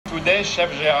Today, Chef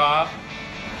Gérard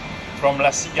from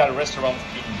La Cigale restaurant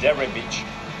in Delray Beach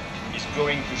is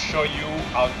going to show you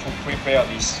how to prepare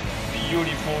this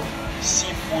beautiful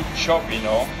seafood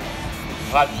Cioppino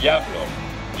fra Diablo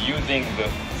using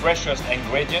the freshest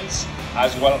ingredients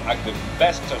as well as the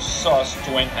best sauce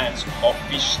to enhance our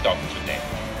fish stock today.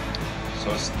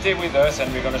 So stay with us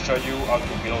and we're going to show you how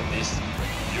to build this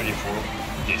beautiful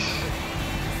dish.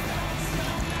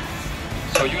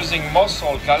 So using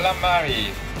mussel,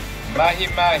 calamari, Mahi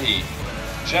Mahi,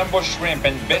 jumbo shrimp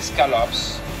and bay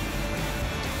scallops,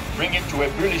 bring it to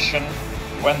ebullition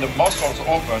when the mussels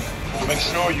open to make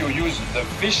sure you use the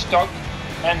fish stock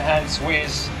enhanced with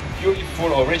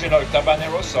beautiful original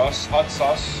Tabañero sauce, hot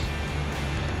sauce,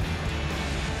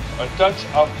 a touch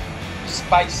of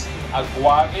spicy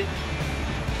Agave,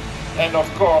 and of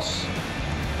course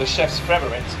the chef's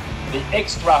favorite, the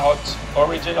extra hot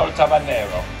original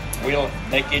Tabañero will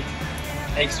make it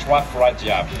extra fra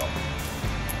Diablo.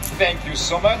 Thank you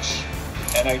so much,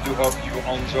 and I do hope you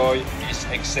enjoy this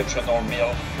exceptional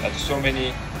meal that so many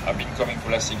have been coming to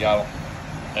La Cigale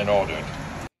and ordered.